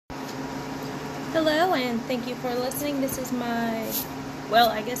Hello, and thank you for listening. This is my,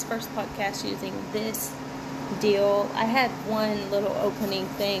 I guess first podcast using this deal. I had one little opening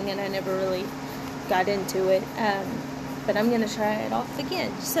thing, and I never really got into it, but I'm going to try it off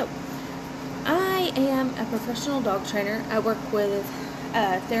again. So, I am a professional dog trainer. I work with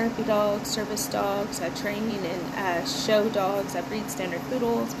therapy dogs, service dogs. I train and show dogs. I breed standard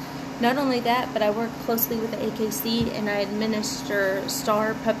poodles. Not only that, but I work closely with the AKC and I administer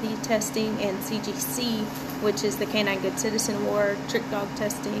STAR puppy testing and CGC, which is the Canine Good Citizen Award, trick dog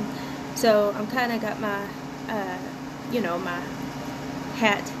testing. So I'm kind of got my, my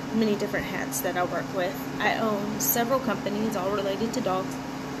hat, many different hats that I work with. I own several companies, all related to dogs,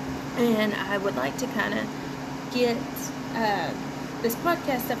 and I would like to kind of get this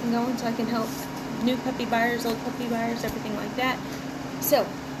podcast up and going so I can help new puppy buyers, old puppy buyers, everything like that. So,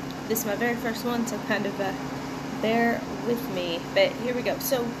 this is my very first one, so kind of bear with me. But here we go.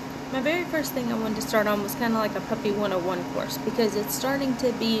 So my very first thing I wanted to start on was kind of like a Puppy 101 course, because it's starting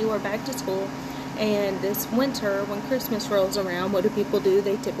to be, we're back to school, and this winter, when Christmas rolls around, what do people do?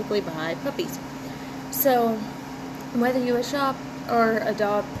 They typically buy puppies. So whether you shop or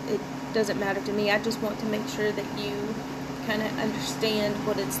adopt, it doesn't matter to me. I just want to make sure that you kind of understand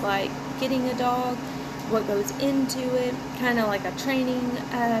what it's like getting a dog, what goes into it, kind of like a training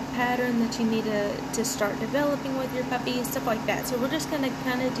pattern that you need to start developing with your puppy, stuff like that. So we're just going to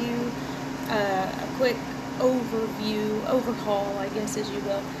kind of do a quick overhaul, I guess as you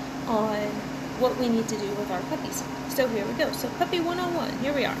will, on what we need to do with our puppies. So here we go. So Puppy 101,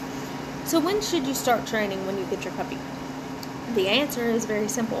 here we are. So when should you start training when you get your puppy? The answer is very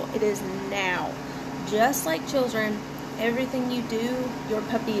simple. It is now. Just like children, everything you do, your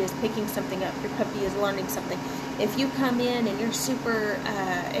puppy is picking something up. Your puppy is learning something. If you come in and you're super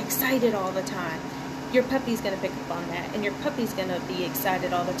excited all the time, your puppy's going to pick up on that, and your puppy's going to be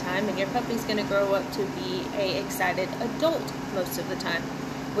excited all the time, and your puppy's going to grow up to be a excited adult most of the time,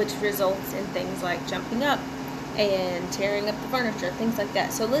 which results in things like jumping up and tearing up the furniture, things like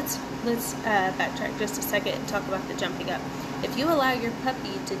that. So let's backtrack just a second and talk about the jumping up. If you allow your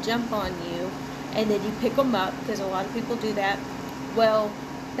puppy to jump on you, and then you pick them up, because a lot of people do that, well,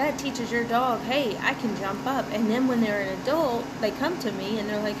 that teaches your dog, hey, I can jump up. And then when they're an adult, they come to me and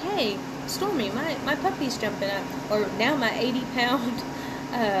they're like, hey, Stormy, my puppy's jumping up. Or now my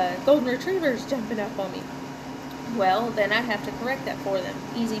 80-pound golden retriever's jumping up on me. Well, then I have to correct that for them.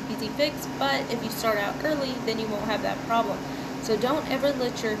 Easy peasy fix, but if you start out early, then you won't have that problem. So don't ever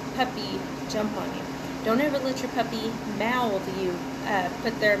let your puppy jump on you. Don't ever let your puppy mouth you,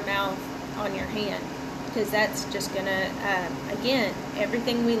 put their mouth on your hand, because that's just gonna again,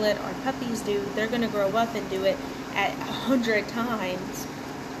 everything we let our puppies do, they're gonna grow up and do it at 100 times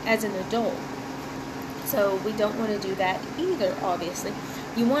as an adult. So we don't want to do that either. Obviously,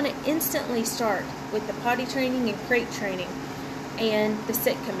 you want to instantly start with the potty training and crate training and the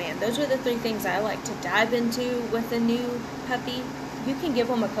sit command. Those are the three things I like to dive into with a new puppy. You can give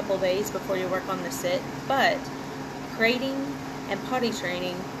them a couple days before you work on the sit, but crating and potty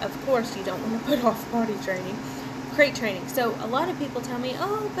training, of course, you don't want to put off potty training. Crate training. So a lot of people tell me,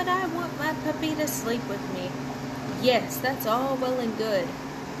 oh, but I want my puppy to sleep with me. Yes, that's all well and good,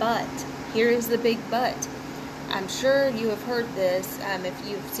 but here is the big but. I'm sure you have heard this if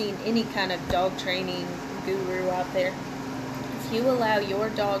you've seen any kind of dog training guru out there. If you allow your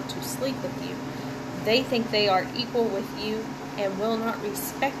dog to sleep with you, they think they are equal with you and will not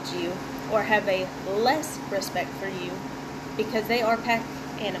respect you or have a less respect for you, because they are pack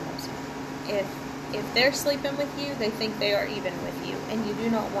animals. If they're sleeping with you, they think they are even with you, and you do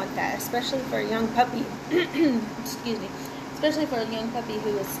not want that, especially for a young puppy. Excuse me. Especially for a young puppy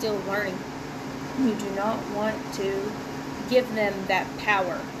who is still learning. You do not want to give them that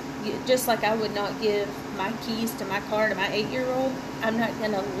power. Just like I would not give my keys to my car to my 8-year-old, I'm not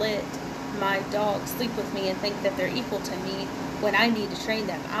going to let my dog sleep with me and think that they're equal to me when I need to train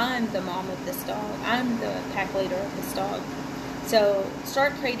them. I'm the mom of this dog. I'm the pack leader of this dog. So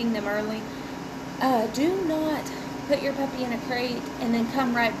start crating them early. Do not put your puppy in a crate and then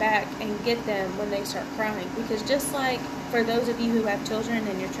come right back and get them when they start crying. Because just like for those of you who have children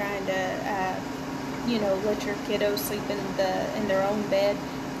and you're trying to, let your kiddos sleep in their own bed,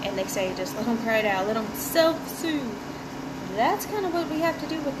 and they say just let them cry it out, let them self-soothe. That's kind of what we have to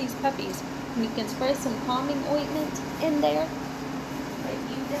do with these puppies. You can spray some calming ointment in there, but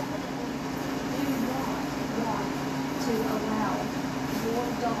you definitely do not want to allow your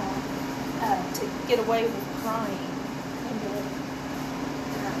dog to get away with crying and then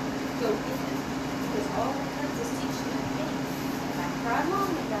go in. Because all it does is teach them, hey, if I cry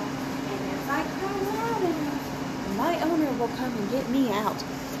long enough, and if I cry loud enough, my owner will come and get me out.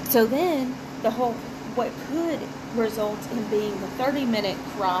 So then what could result in being a 30-minute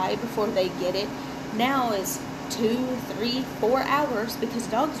cry before they get it now is 2, 3, 4 hours, because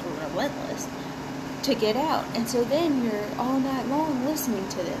dogs were relentless to get out. And so then you're all night long listening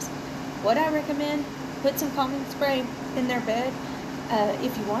to this. What I recommend, put some calming spray in their bed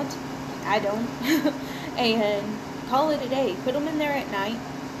if you want. I don't. And call it a day. Put them in there at night.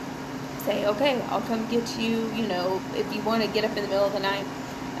 Say, okay, I'll come get you, if you want to get up in the middle of the night,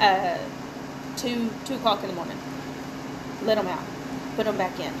 2 o'clock in the morning. Let them out. Put them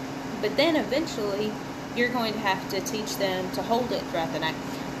back in. But then eventually, you're going to have to teach them to hold it throughout the night.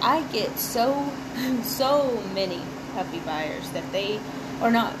 I get so many puppy buyers that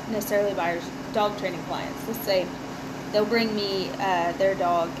or not necessarily buyers, dog training clients. Let's say they'll bring me their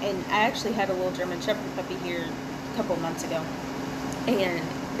dog, and I actually had a little German Shepherd puppy here a couple months ago, and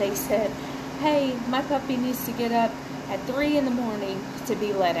they said, hey, my puppy needs to get up at 3 in the morning to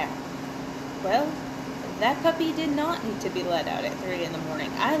be let out. Well, that puppy did not need to be let out at 3 in the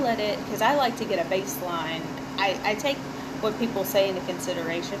morning. I let it, because I like to get a baseline. I take what people say into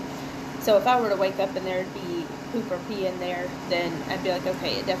consideration. So if I were to wake up and there'd be poop or pee in there, then I'd be like,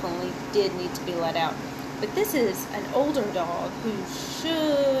 okay, it definitely did need to be let out. But this is an older dog who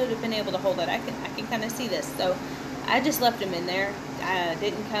should have been able to hold it. I can kind of see this. So I just left him in there. I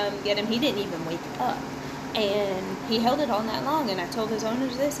didn't come get him. He didn't even wake up. And he held it all night long. And I told his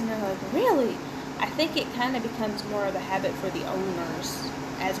owners this, and they're like, really? I think it kind of becomes more of a habit for the owners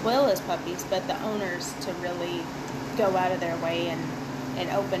as well as puppies, but the owners to really go out of their way and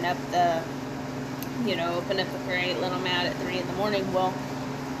open up the crate, let them out at 3 in the morning. Well,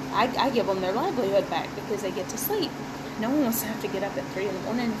 I give them their livelihood back because they get to sleep. No one wants to have to get up at 3 in the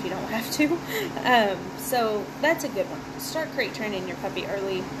morning if you don't have to. So that's a good one. Start crate training your puppy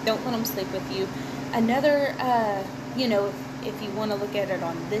early. Don't let them sleep with you. Another, if you want to look at it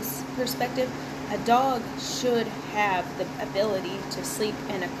on this perspective, a dog should have the ability to sleep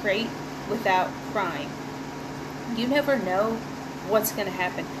in a crate without crying. You never know what's going to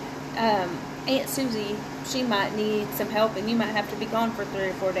happen. Aunt Susie, she might need some help, and you might have to be gone for 3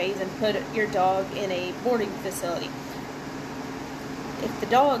 or 4 days and put your dog in a boarding facility. If the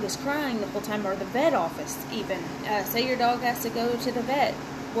dog is crying the whole time, or the vet office even, say your dog has to go to the vet,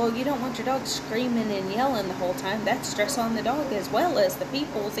 well, you don't want your dog screaming and yelling the whole time. That's stress on the dog as well as the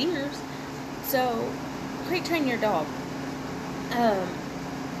people's ears. So, crate train your dog.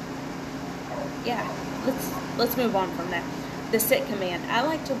 Let's move on from that. The sit command. I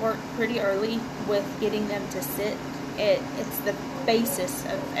like to work pretty early with getting them to sit. It's the basis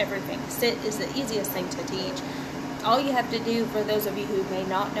of everything. Sit is the easiest thing to teach. All you have to do, for those of you who may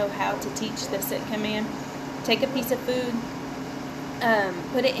not know how to teach the sit command, take a piece of food,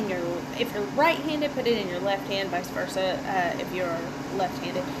 put it in if you're right-handed, put it in your left hand, vice versa, if you're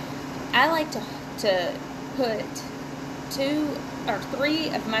left-handed. I like to put 2 or 3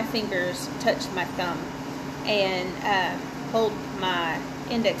 of my fingers touch my thumb and hold my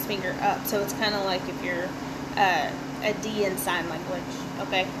index finger up. So it's kind of like if you're a D in sign language.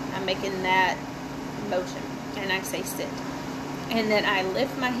 Okay, I'm making that motion, and I say sit. And then I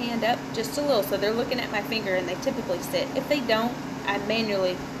lift my hand up just a little, so they're looking at my finger, and they typically sit. If they don't, I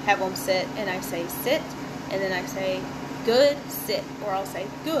manually have them sit, and I say sit, and then I say good, sit, or I'll say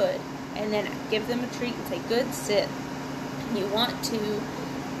good, and then I give them a treat and say good, sit. You want to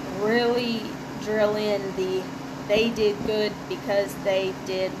really drill in they did good because they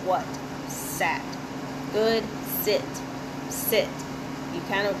did what? Sat. Good, sit, sit.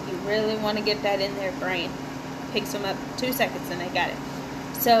 You really want to get that in their brain. Picks them up 2 seconds and they got it.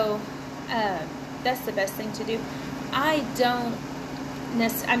 So, that's the best thing to do.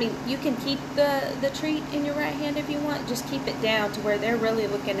 You can keep the treat in your right hand if you want. Just keep it down to where they're really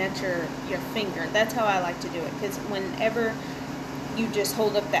looking at your finger. That's how I like to do it. Because whenever you just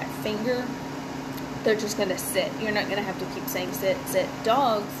hold up that finger, they're just going to sit. You're not going to have to keep saying sit, sit.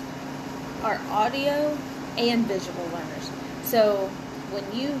 Dogs are audio and visual learners. So when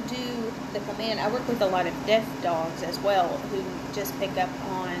you do the command, I work with a lot of deaf dogs as well who just pick up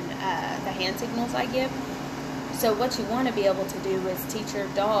on the hand signals I give. So what you want to be able to do is teach your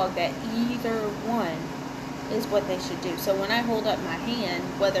dog that either one is what they should do. So when I hold up my hand,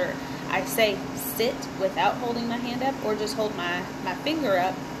 whether I say sit without holding my hand up or just hold my finger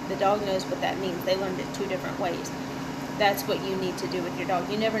up, the dog knows what that means. They learned it 2 different ways. That's what you need to do with your dog.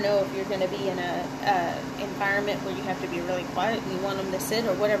 You never know if you're going to be in a environment where you have to be really quiet and you want them to sit,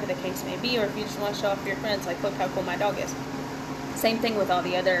 or whatever the case may be, or if you just want to show off to your friends, like, look how cool my dog is. Same thing with all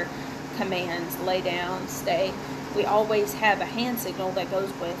the other commands, lay down, stay. We always have a hand signal that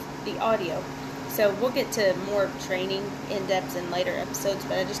goes with the audio. So we'll get to more training in depth in later episodes,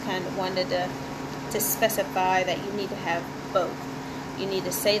 but I just kind of wanted to specify that you need to have both. You need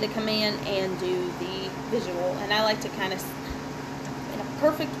to say the command and do the visual. And I like to kind of, in a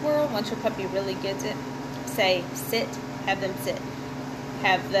perfect world, once your puppy really gets it, say sit, have them sit.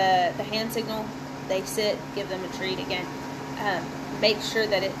 Have the hand signal, they sit, give them a treat again. Make sure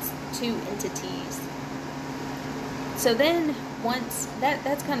that it's two entities. So then once,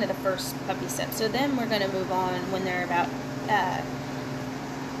 that's kind of the first puppy step. So then we're going to move on when they're about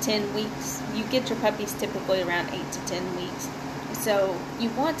 10 weeks. You get your puppies typically around 8 to 10 weeks. So you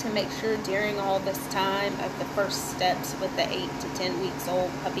want to make sure during all this time of the first steps with the 8 to 10 weeks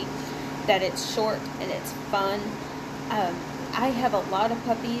old puppy that it's short and it's fun. I have a lot of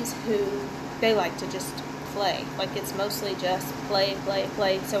puppies who, they like to just play. Like it's mostly just play.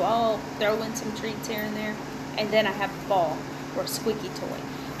 So I'll throw in some treats here and there. And then I have a ball or a squeaky toy.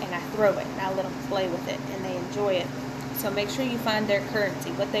 And I throw it and I let them play with it. And they enjoy it. So make sure you find their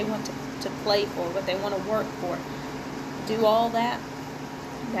currency, what they want to play for, what they want to work for. Do all that.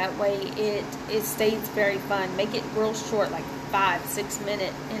 That way it stays very fun. Make it real short, like 5-6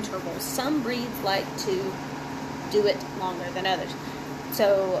 minute intervals. Some breeds like to do it longer than others.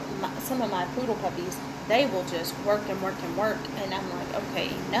 So some of my poodle puppies, they will just work and work and work, and I'm like, okay,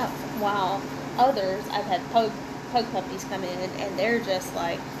 enough. While others, I've had pug puppies come in and they're just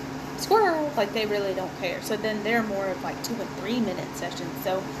like squirrel, like they really don't care. So then they're more of like 2 and 3 minute sessions.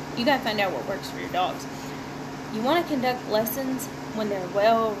 So you gotta find out what works for your dogs. You want to conduct lessons when they're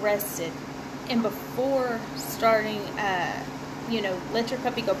well rested, and before starting, let your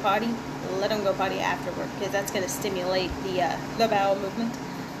puppy go potty. Let them go potty afterward, because that's going to stimulate the bowel movement.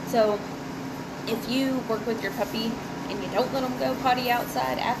 So if you work with your puppy and you don't let them go potty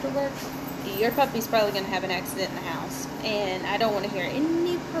outside afterward, your puppy's probably going to have an accident in the house. And I don't want to hear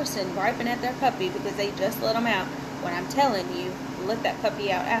any person griping at their puppy because they just let them out, when I'm telling you, let that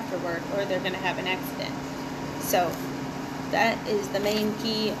puppy out afterward or they're going to have an accident. So that is the main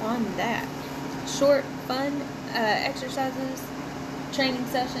key on that. Short, fun exercises, training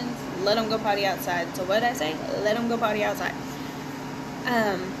sessions, let them go potty outside. So what did I say? Let them go potty outside.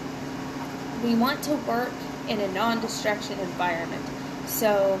 We want to work in a non-distraction environment.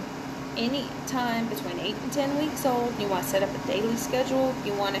 So any time between 8 and 10 weeks old, you want to set up a daily schedule.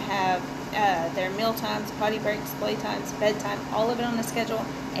 You want to have their meal times, potty breaks, play times, bedtime, all of it on a schedule.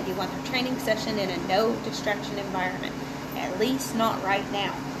 And you want their training session in a no distraction environment. At least not right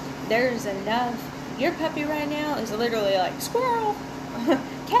now. There's enough. Your puppy right now is literally like squirrel,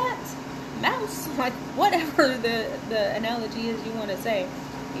 cat, mouse, like whatever the analogy is you want to say.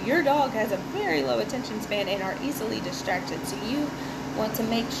 Your dog has a very low attention span and are easily distracted. So you want to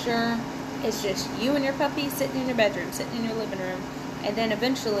make sure it's just you and your puppy sitting in your bedroom, sitting in your living room, and then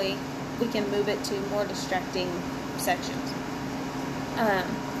eventually we can move it to more distracting sections.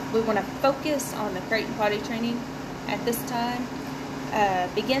 We want to focus on the crate and potty training at this time.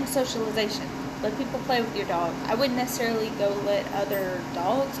 Begin socialization. Let people play with your dog. I wouldn't necessarily go let other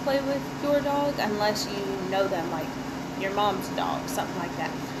dogs play with your dog unless you know them, like your mom's dog, something like that.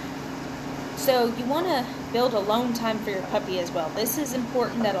 So you want to build alone time for your puppy as well. This is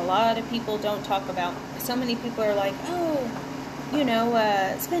important that a lot of people don't talk about. So many people are like,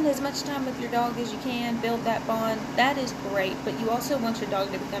 spend as much time with your dog as you can, build that bond. That is great, but you also want your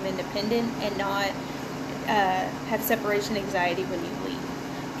dog to become independent and not have separation anxiety when you leave.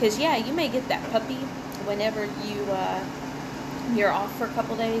 Because you may get that puppy whenever you're off for a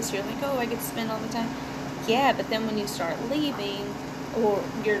couple days. You're like, I get to spend all the time. Yeah, but then when you start leaving, or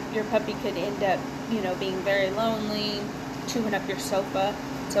your puppy could end up, being very lonely, chewing up your sofa.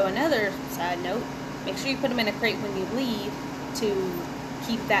 So another side note, make sure you put them in a crate when you leave to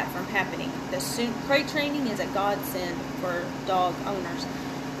keep that from happening. Crate training is a godsend for dog owners.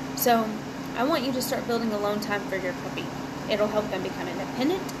 So I want you to start building alone time for your puppy. It'll help them become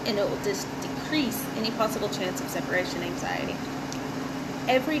independent, and it will just decrease any possible chance of separation anxiety.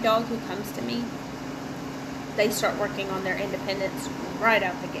 Every dog who comes to me, they start working on their independence right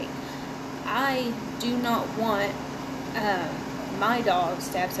out the gate. I do not want my dogs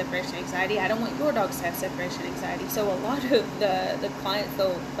to have separation anxiety. I don't want your dogs to have separation anxiety. So a lot of the clients,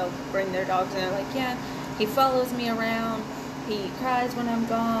 they'll bring their dogs and they're like, yeah, he follows me around, he cries when I'm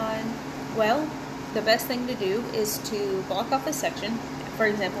gone. Well, the best thing to do is to block off a section. For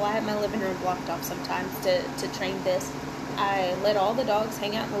example, I have my living room blocked off sometimes to train this. I let all the dogs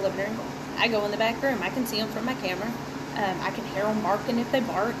hang out in the living room. I go in the back room. I can see them from my camera. I can hear them barking if they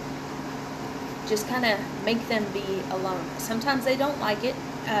bark. Just kind of make them be alone. Sometimes they don't like it.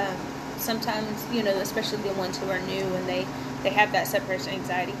 Sometimes, especially the ones who are new and they have that separation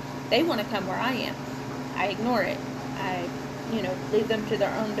anxiety. They want to come where I am. I ignore it. I, leave them to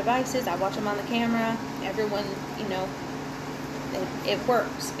their own devices. I watch them on the camera. Everyone, it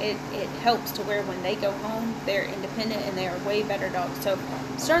works. It helps to where when they go home, they're independent and they are way better dogs. So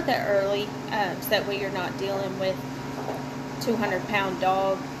start that early, so that way you're not dealing with 200-pound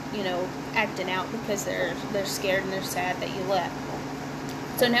dog, acting out because they're scared and they're sad that you left.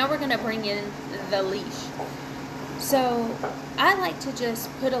 So now we're going to bring in the leash. So I like to just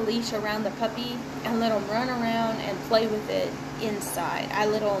put a leash around the puppy and let them run around and play with it inside. I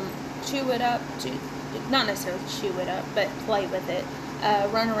let them chew it up, not necessarily chew it up, but play with it,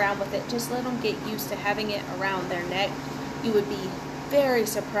 run around with it. Just let them get used to having it around their neck. You would be very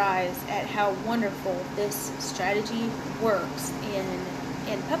surprised at how wonderful this strategy works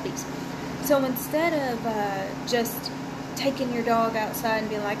in puppies. So instead of just taking your dog outside and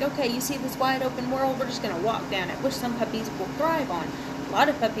being like, okay, you see this wide open world, we're just going to walk down it, which some puppies will thrive on. A lot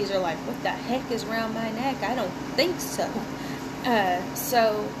of puppies are like, what the heck is around my neck? I don't think so.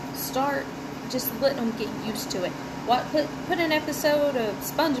 So start just letting them get used to it. Put an episode of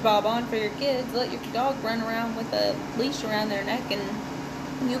SpongeBob on for your kids. Let your dog run around with a leash around their neck,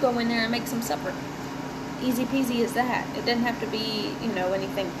 and you go in there and make some supper. Easy peasy is that. It doesn't have to be,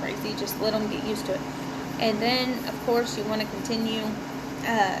 anything crazy. Just let them get used to it. And then, of course, you want to continue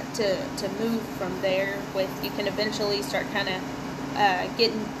to move from there. You can eventually start kind of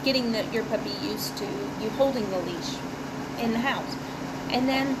getting your puppy used to you holding the leash in the house, and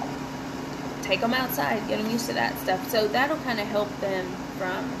then take them outside, get them used to that stuff. So that'll kind of help them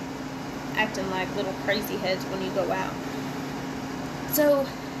from acting like little crazy heads when you go out. So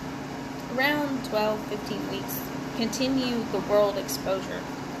around 12, 15 weeks, continue the world exposure.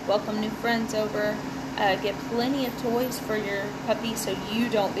 Welcome new friends over. Get plenty of toys for your puppy so you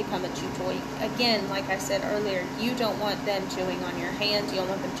don't become a chew toy. Again, like I said earlier, you don't want them chewing on your hands. You don't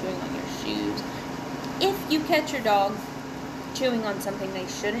want them chewing on your shoes. If you catch your dog chewing on something they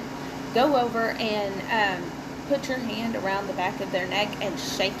shouldn't, go over and put your hand around the back of their neck and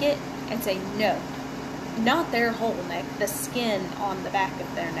shake it and say no. Not their whole neck, the skin on the back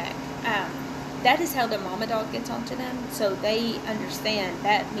of their neck. That is how the mama dog gets onto them, so they understand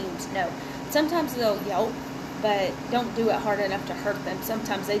that means no. Sometimes they'll yelp, but don't do it hard enough to hurt them.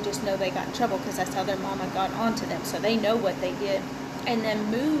 Sometimes they just know they got in trouble because that's how their mama got onto them, so they know what they did. And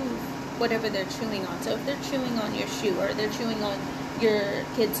then move whatever they're chewing on. So if they're chewing on your shoe or they're chewing on your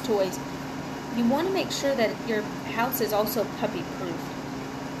kids' toys, you want to make sure that your house is also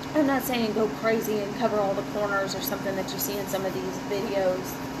puppy-proof. I'm not saying go crazy and cover all the corners or something that you see in some of these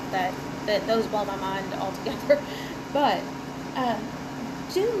videos that those blow my mind altogether. But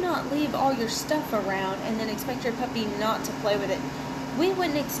do not leave all your stuff around and then expect your puppy not to play with it. We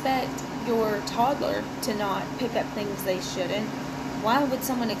wouldn't expect your toddler to not pick up things they shouldn't. Why would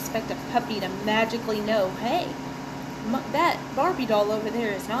someone expect a puppy to magically know, hey, that Barbie doll over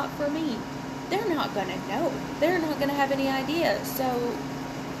there is not for me? They're not going to know. They're not going to have any idea. So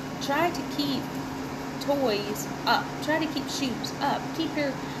try to keep toys up. Try to keep shoes up. Keep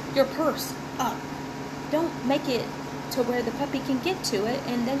your purse up. Don't make it to where the puppy can get to it,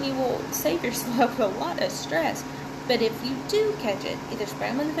 and then you will save yourself a lot of stress. But if you do catch it, either spray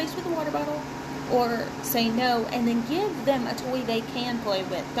them in the face with a water bottle or say no, and then give them a toy they can play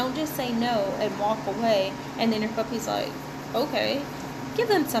with. Don't just say no and walk away, and then your puppy's like, okay. Give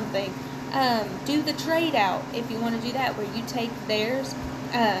them something. Do the trade out if you want to do that, where you take theirs,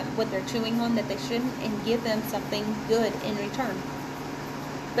 what they're chewing on that they shouldn't, and give them something good in return.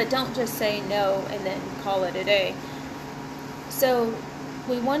 But don't just say no and then call it a day. So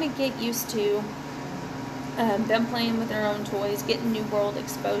we want to get used to them playing with their own toys, getting new world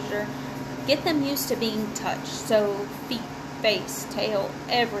exposure. Get them used to being touched. So feet, face, tail,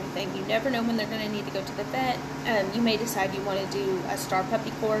 everything. You never know when they're going to need to go to the vet. You may decide you want to do a Star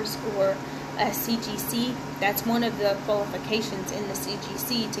Puppy course or a CGC. That's one of the qualifications in the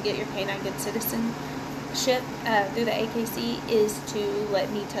CGC to get your Canine Good Citizenship through the AKC is to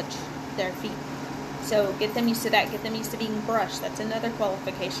let me touch their feet. So get them used to that. Get them used to being brushed. That's another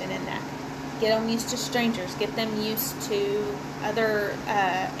qualification in that. Get them used to strangers. Get them used to other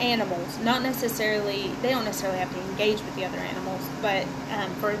animals. They don't necessarily have to engage with the other animals. But,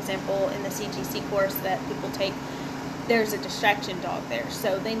 for example, in the CGC course that people take, there's a distraction dog there.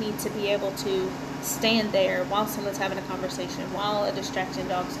 So they need to be able to stand there while someone's having a conversation, while a distraction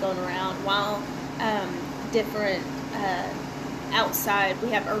dog's going around, while different outside, we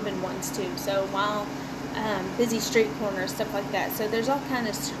have urban ones too, so while busy street corners, stuff like that. So there's all kind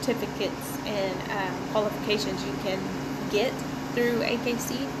of certificates and qualifications you can get through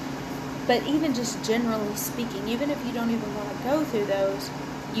AKC. But even just generally speaking, even if you don't even want to go through those,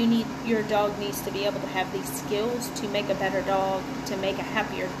 Your dog needs to be able to have these skills to make a better dog, to make a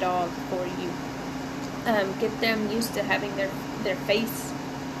happier dog for you. Get them used to having their face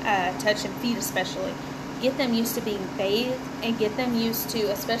touch, and feet especially. Get them used to being bathed, and get them used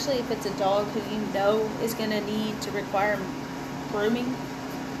to, especially if it's a dog who you know is going to need to require grooming.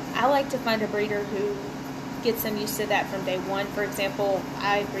 I like to find a breeder who gets them used to that from day one. For example,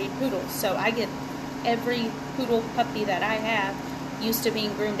 I breed poodles, so I get every poodle puppy that I have used to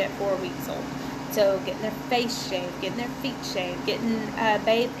being groomed at 4 weeks old. So getting their face shaved, getting their feet shaved, getting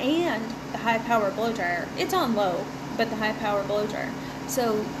bathed, and the high power blow dryer. It's on low, but the high power blow dryer.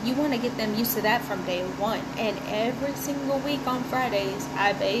 So you want to get them used to that from day one. And every single week on Fridays,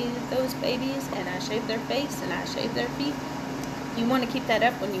 I bathe those babies, and I shave their face, and I shave their feet. You want to keep that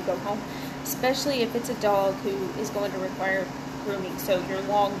up when you go home, especially if it's a dog who is going to require grooming. So your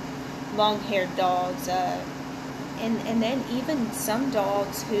long-haired dogs, and then even some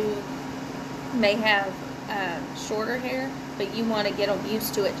dogs who may have shorter hair, but you want to get them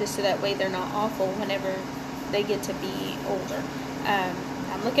used to it just so that way they're not awful whenever they get to be older.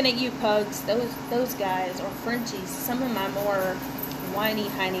 I'm looking at you, pugs. Those guys, or Frenchies, some of my more whiny,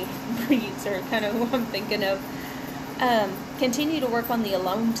 hiney breeds are kind of who I'm thinking of. Continue to work on the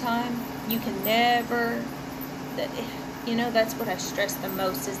alone time. You can never, that's what I stress the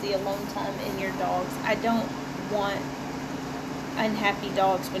most, is the alone time in your dogs. I don't want unhappy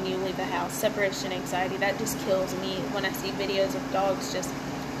dogs when you leave the house. Separation anxiety, that just kills me when I see videos of dogs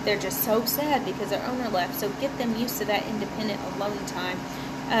they're just so sad because their owner left. So get them used to that independent alone time.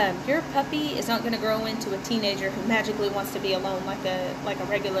 Your puppy is not going to grow into a teenager who magically wants to be alone like a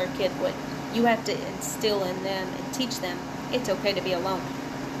regular kid would. You have to instill in them and teach them it's okay to be alone.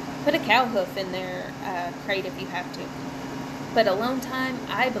 Put a cow hoof in their crate if you have to. But alone time,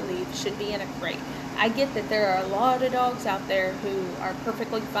 I believe, should be in a crate. I get that there are a lot of dogs out there who are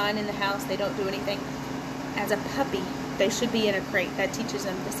perfectly fine in the house. They don't do anything. As a puppy, they should be in a crate. That teaches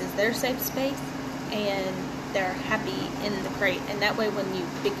them this is their safe space, and they're happy in the crate. And that way, when you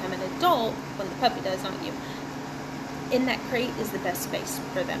become an adult, when the puppy does, not you, in that crate is the best space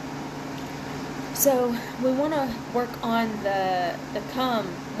for them. So we want to work on the come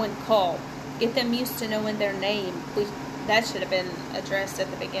when called. Get them used to knowing their name. That should have been addressed at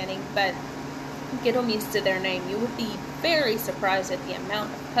the beginning, but get them used to their name. You would be very surprised at the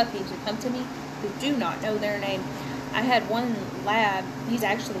amount of puppies who come to me who do not know their name. I had one lab, he's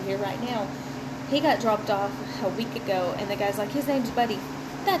actually here right now. He got dropped off a week ago, and the guy's like, his name's Buddy.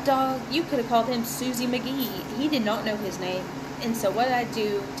 That dog, you could have called him Susie McGee. He did not know his name. And so what I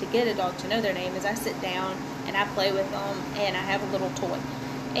do to get a dog to know their name is I sit down and I play with them, and I have a little toy.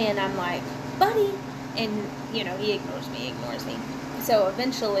 And I'm like, Buddy. And, he ignores me. So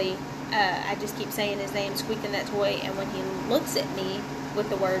eventually, I just keep saying his name, squeaking that toy, and when he looks at me with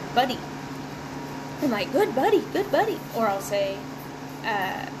the word Buddy, I'm like, good buddy. Or I'll say,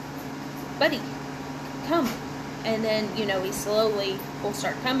 Buddy, come. And then, he slowly will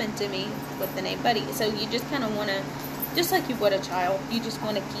start coming to me with the name Buddy. So you just kind of want to, just like you would a child, you just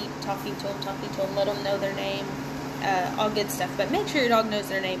want to keep talking to them, let them know their name, all good stuff. But make sure your dog knows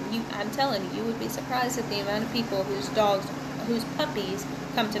their name. I'm telling you, you would be surprised at the amount of people whose puppies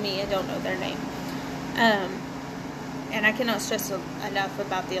come to me and don't know their name. And I cannot stress enough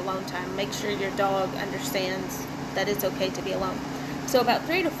about the alone time. Make sure your dog understands that it's okay to be alone. So about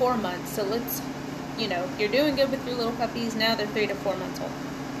 3 to 4 months. So let's, you're doing good with your little puppies. Now they're 3 to 4 months old.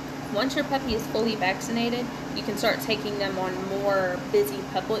 Once your puppy is fully vaccinated, you can start taking them on more busy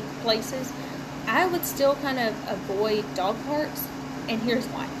public places. I would still kind of avoid dog parks, and here's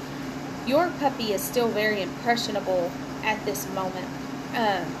why. Your puppy is still very impressionable at this moment.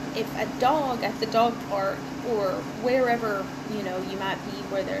 If a dog at the dog park or wherever, you might be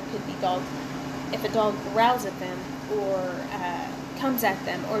where there could be dogs, if a dog growls at them or comes at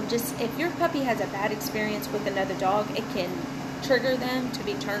them, or just if your puppy has a bad experience with another dog, it can trigger them to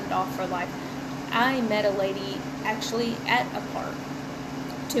be turned off for life. I met a lady actually at a park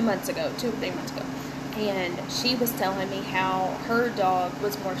 2 or 3 months ago, and she was telling me how her dog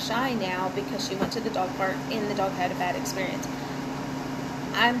was more shy now because she went to the dog park and the dog had a bad experience.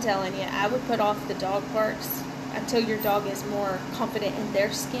 I'm telling you, I would put off the dog parks until your dog is more confident in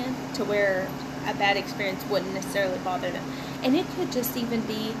their skin to where a bad experience wouldn't necessarily bother them. And it could just even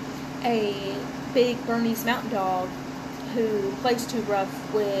be a big Bernese Mountain Dog who plays too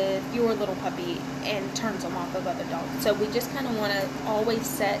rough with your little puppy and turns them off of other dogs. So we just kind of want to always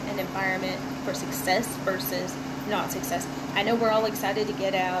set an environment for success versus not success. I know we're all excited to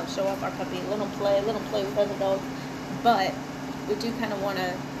get out, show off our puppy, let them play with other dogs, but we do kind of want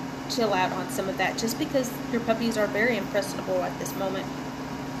to chill out on some of that just because your puppies are very impressionable at this moment.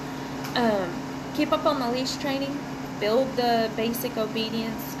 Keep up on the leash training. Build the basic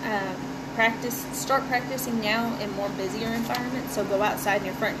obedience. Start practicing now in more busier environments. So go outside in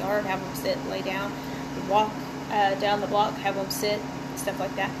your front yard, have them sit, lay down, walk down the block, have them sit, stuff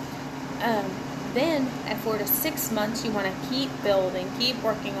like that. Then at 4 to 6 months, you want to keep building, keep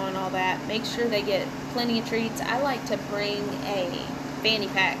working on all that. Make sure they get plenty of treats. I like to bring a fanny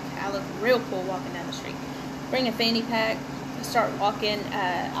pack. I look real cool walking down the street. Bring a fanny pack, start walking.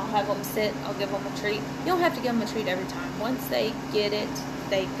 I'll have them sit. I'll give them a treat. You don't have to give them a treat every time. Once they get it,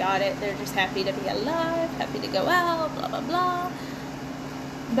 they got it. They're just happy to be alive, happy to go out, blah, blah, blah.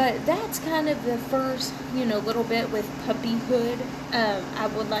 But that's kind of the first, little bit with puppyhood. I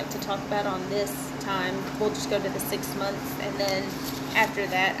would like to talk about on this time. We'll just go to the 6 months, and then after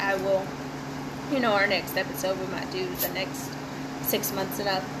that, I will, our next episode, we might do the next 6 months and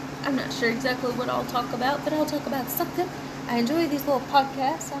up. I'm not sure exactly what I'll talk about, but I'll talk about something. I enjoy these little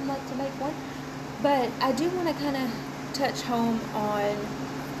podcasts. I'd like to make one. But I do want to kind of touch home on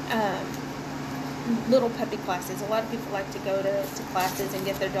little puppy classes. A lot of people like to go to classes and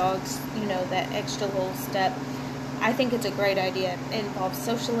get their dogs, that extra little step. I think it's a great idea. It involves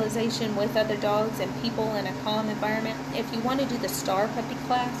socialization with other dogs and people in a calm environment. If you want to do the Star Puppy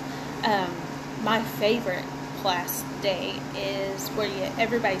class, my favorite class day is where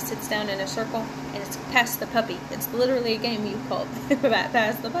everybody sits down in a circle and it's pass the puppy. It's literally a game you call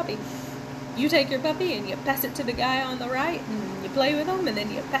pass the puppy. You take your puppy and you pass it to the guy on the right, and you play with them, and then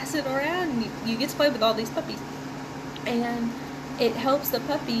you pass it around, and you get to play with all these puppies. And it helps the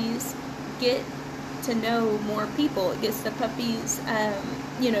puppies get to know more people. It gets the puppies,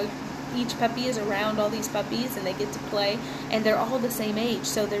 each puppy is around all these puppies, and they get to play, and they're all the same age,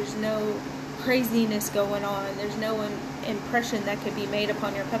 so there's no craziness going on. There's no impression that could be made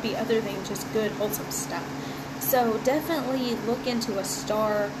upon your puppy other than just good, wholesome stuff. So definitely look into a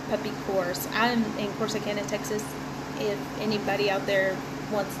Star Puppy course. I'm in Corsicana, Texas. If anybody out there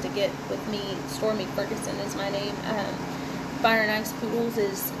wants to get with me, Stormy Ferguson is my name. Fire and Ice Poodles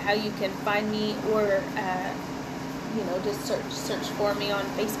is how you can find me, or just search for me on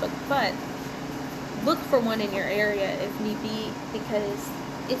Facebook. But look for one in your area if need be, because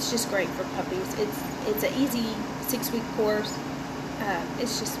it's just great for puppies. It's an easy 6-week course.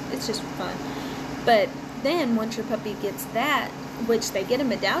 It's just fun. But then once your puppy gets that, which they get a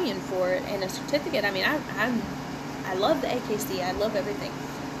medallion for it and a certificate. I mean, I love the AKC. I love everything.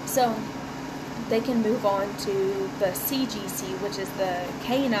 So they can move on to the CGC, which is the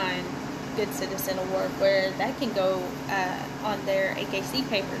Canine Good Citizen Award, where that can go on their AKC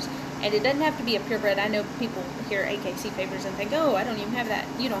papers. And it doesn't have to be a purebred. I know people hear AKC papers and think, oh, I don't even have that.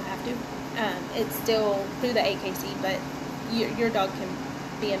 You don't have to. It's still through the AKC, but your dog can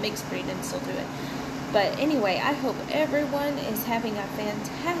be a mixed breed and still do it. But anyway, I hope everyone is having a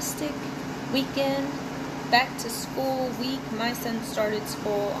fantastic weekend. Back to school week. My son started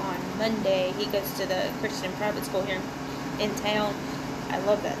school on Monday. He goes to the Christian private school here in town. I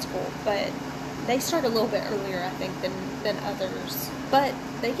love that school, but they start a little bit earlier, I think, than others. But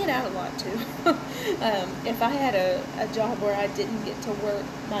they get out a lot too. If I had a job where I didn't get to work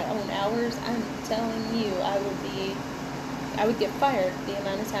my own hours, I'm telling you, I would get fired the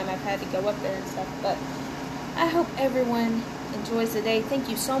amount of time I've had to go up there and stuff. But I hope everyone enjoys the day. Thank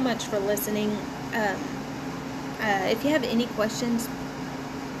you so much for listening. If you have any questions,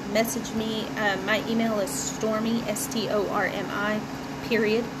 message me. My email is Stormy, STORMI,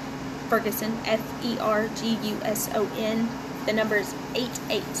 Ferguson, FERGUSON. The number is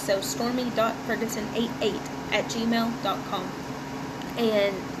 88. So stormy.ferguson88@gmail.com.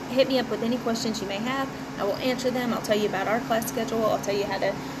 And hit me up with any questions you may have. I will answer them. I'll tell you about our class schedule. I'll tell you how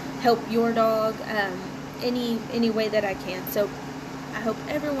to help your dog any way that I can. So I hope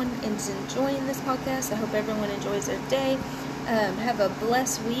everyone is enjoying this podcast. I hope everyone enjoys their day. Have a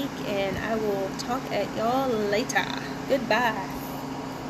blessed week, and I will talk at y'all later. Goodbye.